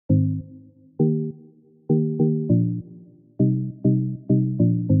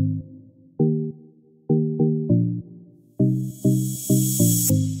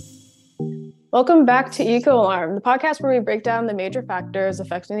Welcome back to Eco Alarm, the podcast where we break down the major factors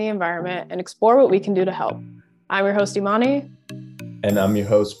affecting the environment and explore what we can do to help. I'm your host, Imani. And I'm your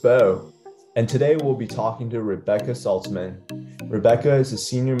host, Bo. And today we'll be talking to Rebecca Saltzman. Rebecca is a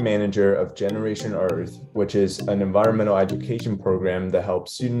senior manager of Generation Earth, which is an environmental education program that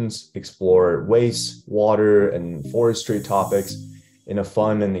helps students explore waste, water, and forestry topics in a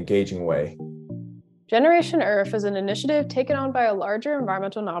fun and engaging way. Generation Earth is an initiative taken on by a larger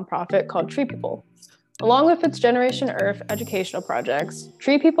environmental nonprofit called Tree People. Along with its Generation Earth educational projects,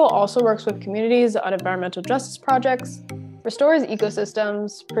 Tree People also works with communities on environmental justice projects, restores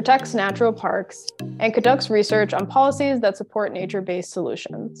ecosystems, protects natural parks, and conducts research on policies that support nature-based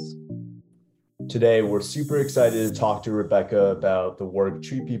solutions. Today, we're super excited to talk to Rebecca about the work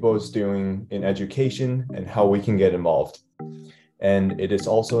Tree People is doing in education and how we can get involved. And it is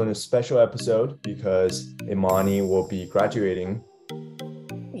also in a special episode because Imani will be graduating.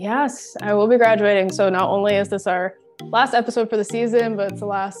 Yes, I will be graduating. So not only is this our last episode for the season, but it's the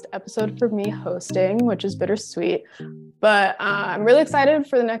last episode for me hosting, which is bittersweet. But I'm really excited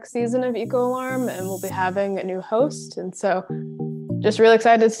for the next season of Eco Alarm, and we'll be having a new host. And so just really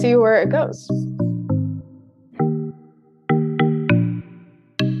excited to see where it goes.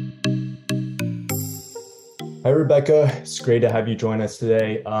 Hi, Rebecca. It's great to have you join us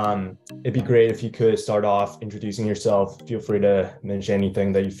today. It'd be great if you could start off introducing yourself. Feel free to mention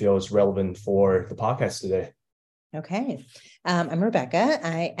anything that you feel is relevant for the podcast today. Okay. I'm Rebecca.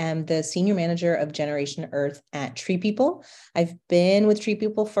 I am the senior manager of Generation Earth at Tree People. I've been with Tree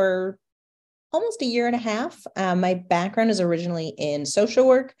People for almost a year and a half. My background is originally in social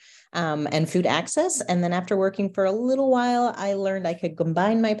work and food access. And then after working for a little while, I learned I could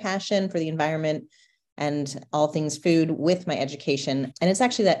combine my passion for the environment and all things food with my education. And it's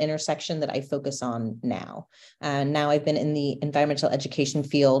actually that intersection that I focus on now. Now I've been in the environmental education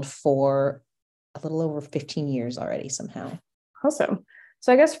field for a little over 15 years already somehow. Awesome.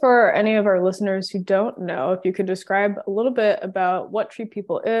 So I guess for any of our listeners who don't know, if you could describe a little bit about what Tree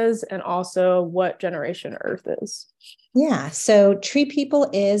People is and also what Generation Earth is. Yeah, so Tree People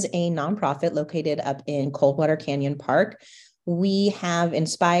is a nonprofit located up in Coldwater Canyon Park. We have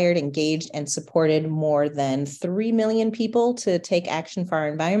inspired, engaged, and supported more than 3 million people to take action for our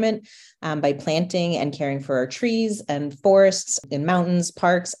environment by planting and caring for our trees and forests in mountains,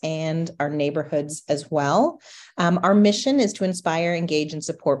 parks, and our neighborhoods as well. Our mission is to inspire, engage, and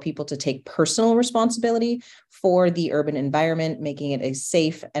support people to take personal responsibility for the urban environment, making it a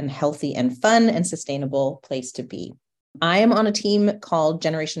safe and healthy and fun and sustainable place to be. I am on a team called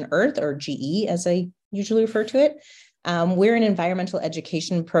Generation Earth, or GE, as I usually refer to it. We're an environmental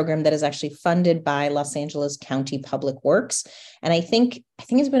education program that is actually funded by Los Angeles County Public Works. And I think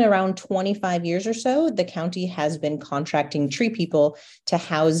it's been around 25 years or so. The county has been contracting Tree People to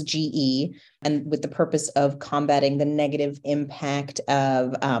house GE, and with the purpose of combating the negative impact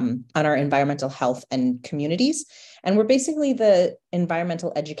of on our environmental health and communities. And we're basically the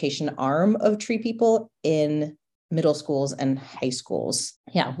environmental education arm of Tree People in middle schools and high schools.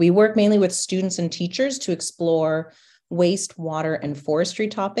 Yeah, we work mainly with students and teachers to explore waste, water, and forestry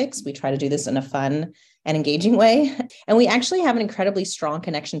topics. We try to do this in a fun and engaging way. And we actually have an incredibly strong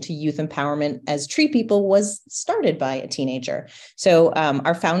connection to youth empowerment, as Tree People was started by a teenager. So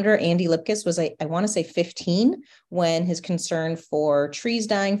our founder, Andy Lipkiss, was, I want to say 15 when his concern for trees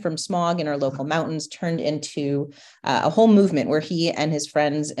dying from smog in our local mountains turned into a whole movement where he and his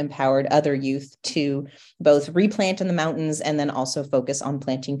friends empowered other youth to both replant in the mountains and then also focus on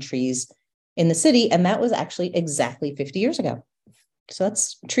planting trees in the city. And that was actually exactly 50 years ago. So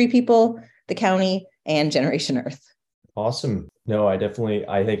that's Tree People, the county, and Generation Earth. Awesome. No, I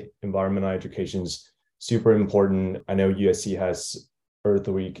think environmental education is super important. I know USC has Earth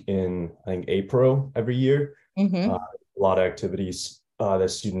Week in, I think, April every year. Mm-hmm. A lot of activities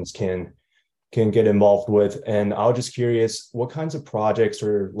that students can get involved with. And I was just curious, what kinds of projects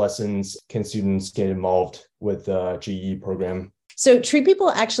or lessons can students get involved with the GE program? So Tree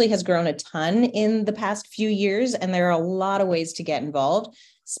People actually has grown a ton in the past few years, and there are a lot of ways to get involved,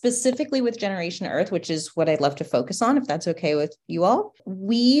 specifically with Generation Earth, which is what I'd love to focus on, if that's okay with you all.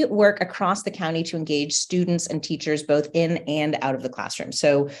 We work across the county to engage students and teachers both in and out of the classroom.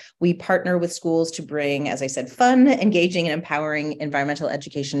 So we partner with schools to bring, as I said, fun, engaging, and empowering environmental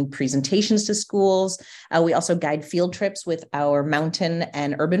education presentations to schools. We also guide field trips with our mountain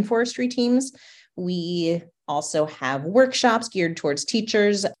and urban forestry teams. We also have workshops geared towards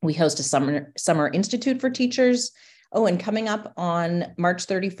teachers. We host a summer institute for teachers. Oh, and coming up on March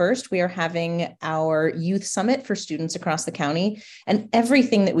 31st, we are having our youth summit for students across the county. And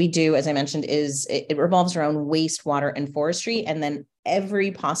everything that we do, as I mentioned, it revolves around wastewater and forestry, and then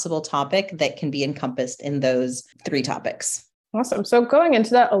every possible topic that can be encompassed in those 3 topics. Awesome. So going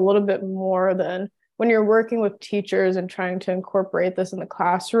into that a little bit more then, when you're working with teachers and trying to incorporate this in the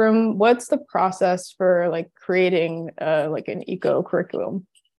classroom, what's the process for like creating like an eco curriculum?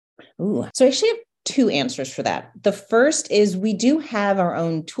 Ooh, so I actually have 2 answers for that. The first is we do have our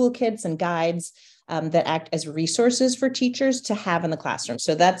own toolkits and guides that act as resources for teachers to have in the classroom.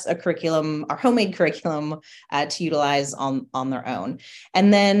 So that's a curriculum, our homemade curriculum to utilize on their own.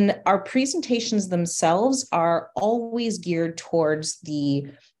 And then our presentations themselves are always geared towards the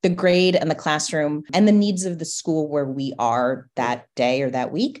grade and the classroom and the needs of the school where we are that day or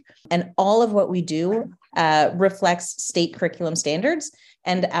that week. And all of what we do reflects state curriculum standards.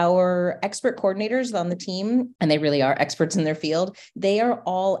 And our expert coordinators on the team, and they really are experts in their field, they are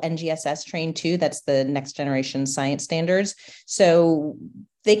all NGSS trained too. That's the Next Generation Science Standards. So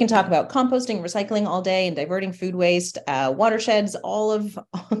they can talk about composting, recycling all day, and diverting food waste, watersheds, all of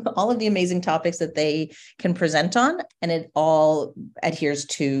the amazing topics that they can present on. And it all adheres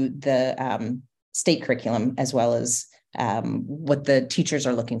to the state curriculum as well as what the teachers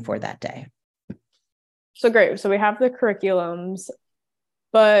are looking for that day. So great. So we have the curriculums.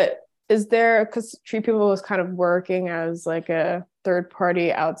 But is there, because Tree People was kind of working as like a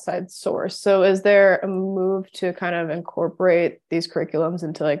third-party outside source. So is there a move to kind of incorporate these curriculums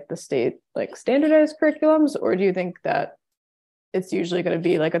into like the state, like standardized curriculums? Or do you think that it's usually going to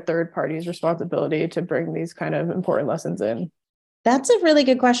be like a third party's responsibility to bring these kind of important lessons in? That's a really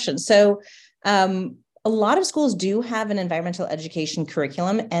good question. So a lot of schools do have an environmental education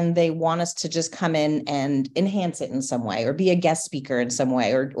curriculum, and they want us to just come in and enhance it in some way, or be a guest speaker in some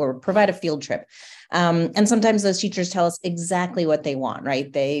way, or provide a field trip. And sometimes those teachers tell us exactly what they want,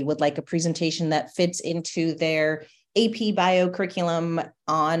 right? They would like a presentation that fits into their AP bio curriculum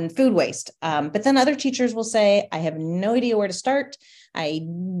on food waste. But then other teachers will say, I have no idea where to start. I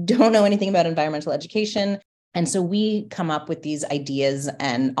don't know anything about environmental education. And so we come up with these ideas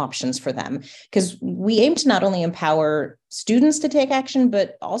and options for them, because we aim to not only empower students to take action,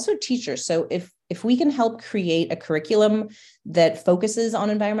 but also teachers. So if we can help create a curriculum that focuses on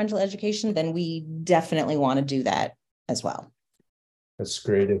environmental education, then we definitely want to do that as well. That's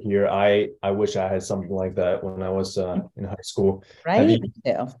great to hear. I wish I had something like that when I was in high school. Right?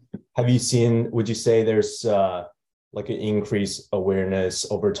 Have you seen, would you say there's like an increased awareness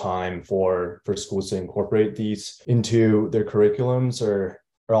over time for schools to incorporate these into their curriculums, or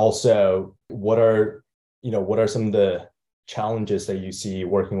also what are some of the challenges that you see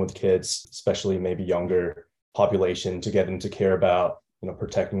working with kids, especially maybe younger population, to get them to care about,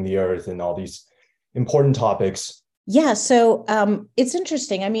 protecting the earth and all these important topics? Yeah. So it's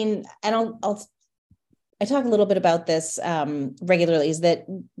interesting. I mean, and I talk a little bit about this regularly, is that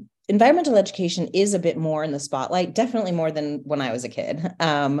environmental education is a bit more in the spotlight, definitely more than when I was a kid.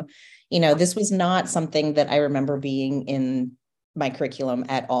 This was not something that I remember being in my curriculum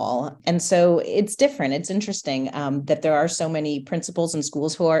at all. And so it's different. It's interesting that there are so many principals and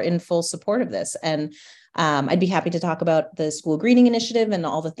schools who are in full support of this. And I'd be happy to talk about the school greening initiative and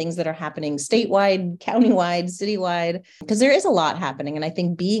all the things that are happening statewide, countywide, citywide, because there is a lot happening. And I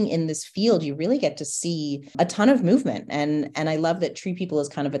think being in this field, you really get to see a ton of movement. And I love that Tree People is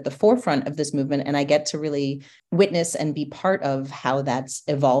kind of at the forefront of this movement. And I get to really witness and be part of how that's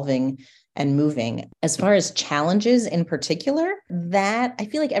evolving and moving. As far as challenges in particular, that I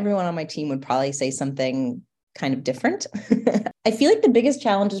feel like everyone on my team would probably say something kind of different. I feel like the biggest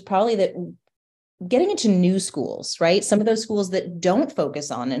challenge is probably that getting into new schools, right? Some of those schools that don't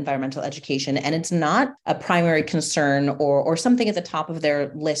focus on environmental education, and it's not a primary concern or something at the top of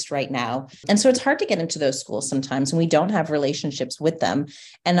their list right now. And so it's hard to get into those schools sometimes, and we don't have relationships with them.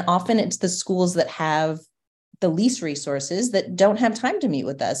 And often it's the schools that have the least resources that don't have time to meet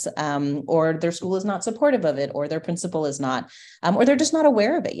with us, or their school is not supportive of it, or their principal is not, or they're just not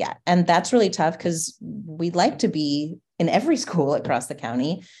aware of it yet. And that's really tough, because we'd like to be in every school across the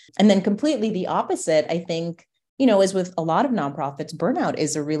county. And then completely the opposite, I think, as with a lot of nonprofits, burnout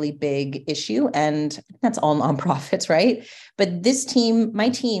is a really big issue. And that's all nonprofits, right? But my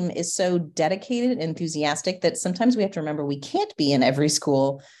team is so dedicated and enthusiastic that sometimes we have to remember we can't be in every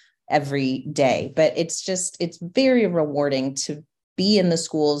school every day. But it's very rewarding to be in the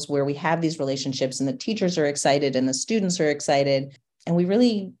schools where we have these relationships, and the teachers are excited and the students are excited. And we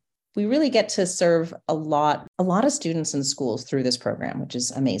really get to serve a lot of students in schools through this program, which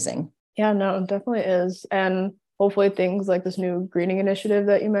is amazing. Yeah, no, it definitely is. And hopefully things like this new greening initiative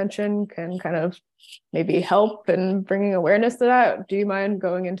that you mentioned can kind of maybe help in bringing awareness to that. Do you mind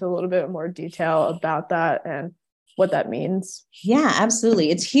going into a little bit more detail about that and what that means? Yeah, absolutely.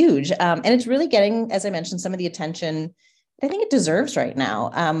 It's huge. And it's really getting, as I mentioned, some of the attention I think it deserves right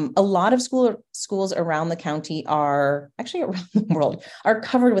now. A lot of schools around the county are actually around the world are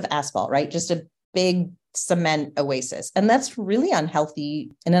covered with asphalt, right? Just a big cement oasis. And that's really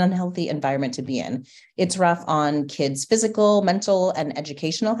unhealthy, an unhealthy environment to be in. It's rough on kids' physical, mental, and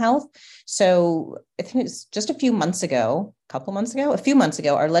educational health. So I think it's just a few months ago,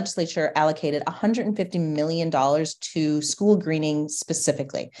 our legislature allocated $150 million to school greening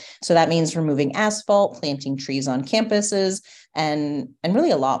specifically. So that means removing asphalt, planting trees on campuses, and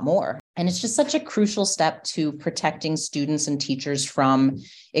really a lot more. And it's just such a crucial step to protecting students and teachers from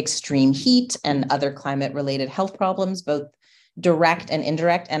extreme heat and other climate-related health problems, both direct and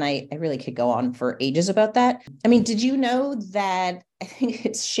indirect. And I really could go on for ages about that. I mean, did you know that I think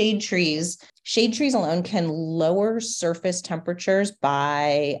it's shade trees alone can lower surface temperatures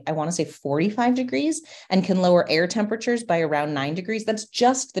by, I want to say 45 degrees, and can lower air temperatures by around 9 degrees. That's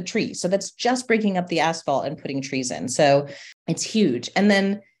just the tree. So that's just breaking up the asphalt and putting trees in. So it's huge. And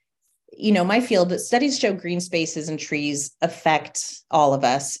then, my field, studies show green spaces and trees affect all of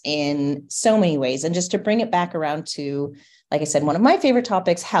us in so many ways. And just to bring it back around to, like I said, one of my favorite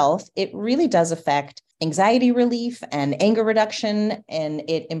topics, health, it really does affect anxiety relief and anger reduction, and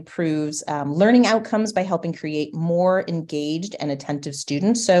it improves learning outcomes by helping create more engaged and attentive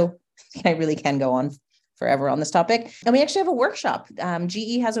students. So I really can go on forever on this topic. And we actually have a workshop.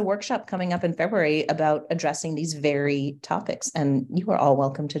 GE has a workshop coming up in February about addressing these very topics, and you are all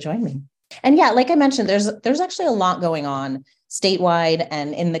welcome to join me. And yeah, like I mentioned, there's actually a lot going on statewide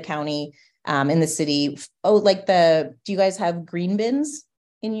and in the county, in the city. Do you guys have green bins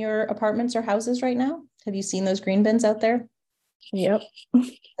in your apartments or houses right now? Have you seen those green bins out there? Yep.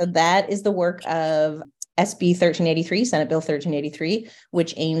 So that is the work of SB 1383, Senate Bill 1383,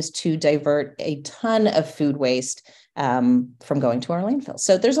 which aims to divert a ton of food waste from going to our landfills.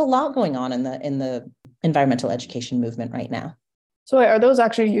 So there's a lot going on in the environmental education movement right now. So wait, are those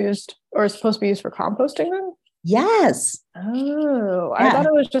actually used or supposed to be used for composting then? Yes. Oh, I thought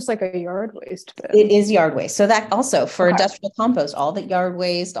it was just like a yard waste bin. It is yard waste. So that also for industrial compost, all the yard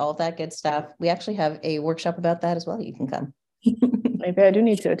waste, all of that good stuff. We actually have a workshop about that as well. You can come. Maybe I do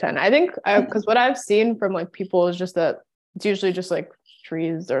need to attend. I think because what I've seen from like people is just that it's usually just like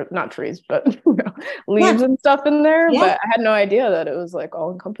trees, or not trees, but leaves and stuff in there. Yeah. But I had no idea that it was like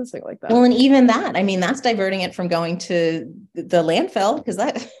all encompassing like that. Well, and even that, I mean, that's diverting it from going to the landfill, because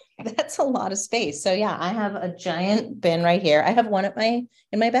that's a lot of space. So yeah, I have a giant bin right here. I have one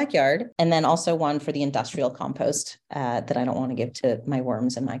in my backyard, and then also one for the industrial compost that I don't want to give to my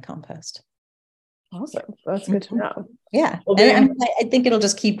worms in my compost. Awesome. That's good to know. Yeah. And I think it'll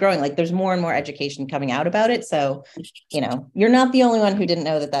just keep growing. Like there's more and more education coming out about it. So, you're not the only one who didn't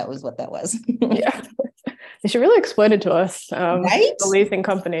know that was what that was. Yeah. They should really explain it to us. Right? The leasing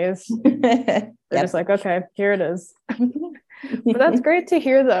companies. They're just like, okay, here it is. But that's great to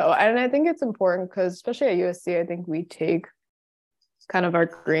hear though. And I think it's important because especially at USC, I think we take kind of our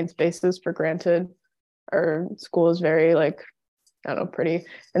green spaces for granted. Our school is very pretty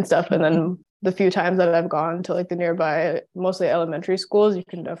and stuff. And then the few times that I've gone to like the nearby, mostly elementary schools, you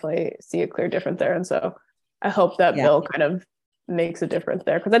can definitely see a clear difference there. And so I hope that bill kind of makes a difference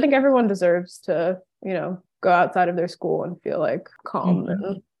there, because I think everyone deserves to, go outside of their school and feel like calm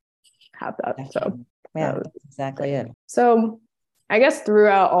and have that. So yeah, that's exactly it. So I guess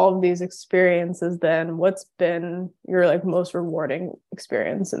throughout all of these experiences, then what's been your like most rewarding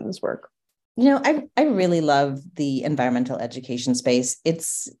experience in this work? I really love the environmental education space.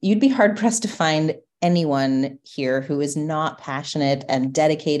 You'd be hard pressed to find anyone here who is not passionate and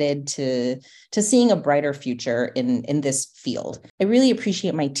dedicated to seeing a brighter future in this field. I really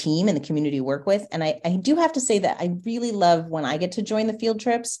appreciate my team and the community I work with. And I do have to say that I really love when I get to join the field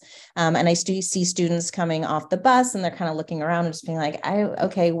trips. And I see students coming off the bus and they're kind of looking around and just being like,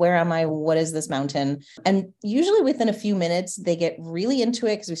 okay, where am I? What is this mountain? And usually within a few minutes, they get really into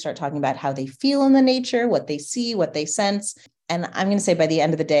it because we start talking about how they feel in the nature, what they see, what they sense. And I'm going to say by the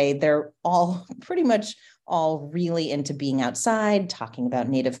end of the day, they're all pretty much all really into being outside, talking about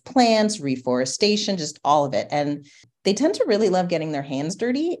native plants, reforestation, just all of it. And they tend to really love getting their hands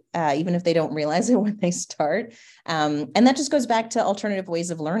dirty, even if they don't realize it when they start. And that just goes back to alternative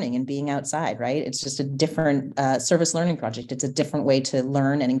ways of learning and being outside, right? It's just a different service learning project. It's a different way to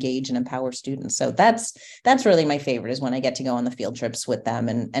learn and engage and empower students. So that's really my favorite, is when I get to go on the field trips with them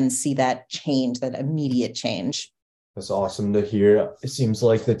and see that change, that immediate change. That's awesome to hear. It seems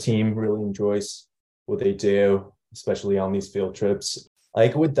like the team really enjoys what they do, especially on these field trips.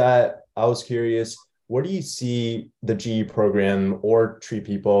 Like with that, I was curious, where do you see the GE program or Tree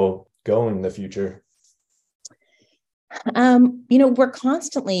People going in the future? We're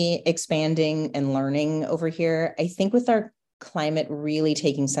constantly expanding and learning over here. I think with our climate really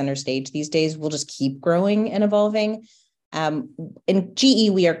taking center stage these days, we'll just keep growing and evolving. In GE,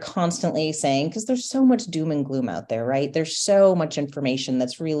 we are constantly saying, because there's so much doom and gloom out there, right? There's so much information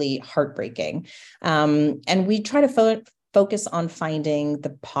that's really heartbreaking. And we try to focus on finding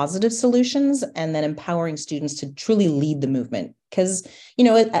the positive solutions and then empowering students to truly lead the movement. Because,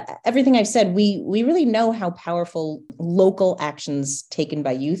 everything I've said, we really know how powerful local actions taken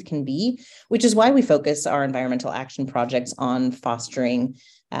by youth can be, which is why we focus our environmental action projects on fostering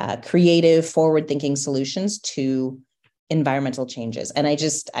creative, forward-thinking solutions to environmental changes. And I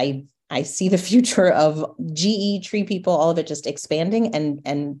see the future of GE, Tree People, all of it just expanding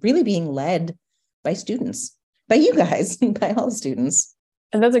and really being led by students, by you guys, by all the students.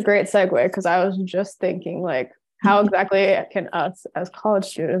 And that's a great segue, because I was just thinking, like, how exactly can us as college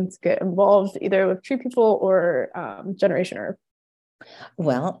students get involved either with Tree People or Generation Earth?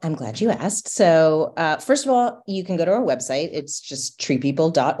 Well, I'm glad you asked. So first of all, you can go to our website. It's just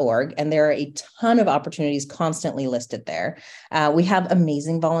treepeople.org. And there are a ton of opportunities constantly listed there. We have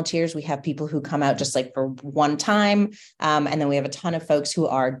amazing volunteers. We have people who come out just like for one time. And then we have a ton of folks who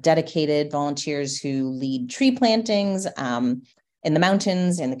are dedicated volunteers who lead tree plantings in the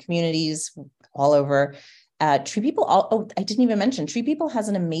mountains, in the communities, all over. Tree People, I didn't even mention, Tree People has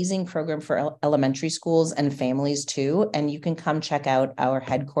an amazing program for elementary schools and families too. And you can come check out our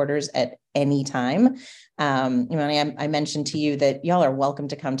headquarters at any time. I mentioned to you that y'all are welcome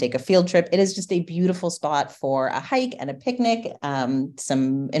to come take a field trip. It is just a beautiful spot for a hike and a picnic,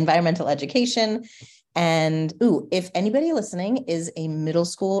 some environmental education. And if anybody listening is a middle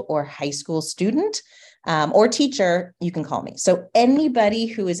school or high school student, or teacher, you can call me. So anybody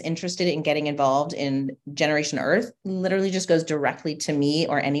who is interested in getting involved in Generation Earth literally just goes directly to me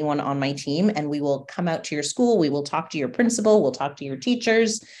or anyone on my team, and we will come out to your school. We will talk to your principal. We'll talk to your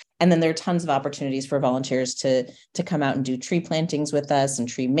teachers. And then there are tons of opportunities for volunteers to come out and do tree plantings with us and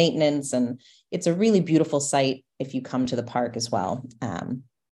tree maintenance. And it's a really beautiful site if you come to the park as well.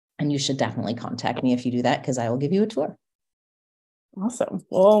 And you should definitely contact me if you do that, because I will give you a tour. Awesome.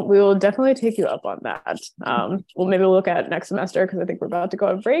 Well, we will definitely take you up on that. Maybe we'll look at next semester, because I think we're about to go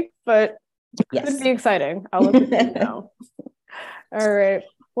on break, but yes, it'd be exciting. I'll look at it now. All right.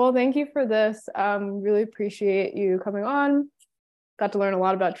 Well, thank you for this. Really appreciate you coming on. Got to learn a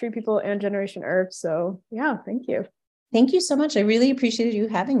lot about Tree People and Generation Earth. So yeah, thank you. Thank you so much. I really appreciated you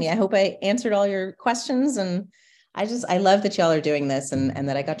having me. I hope I answered all your questions, and I love that y'all are doing this and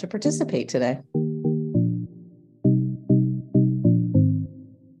that I got to participate today.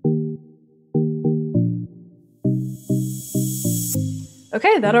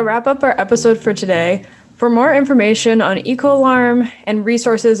 Okay, that'll wrap up our episode for today. For more information on EcoAlarm and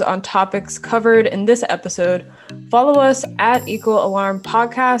resources on topics covered in this episode, follow us at EcoAlarm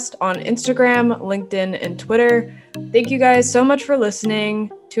Podcast on Instagram, LinkedIn, and Twitter. Thank you guys so much for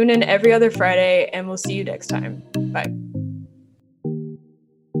listening. Tune in every other Friday, and we'll see you next time. Bye.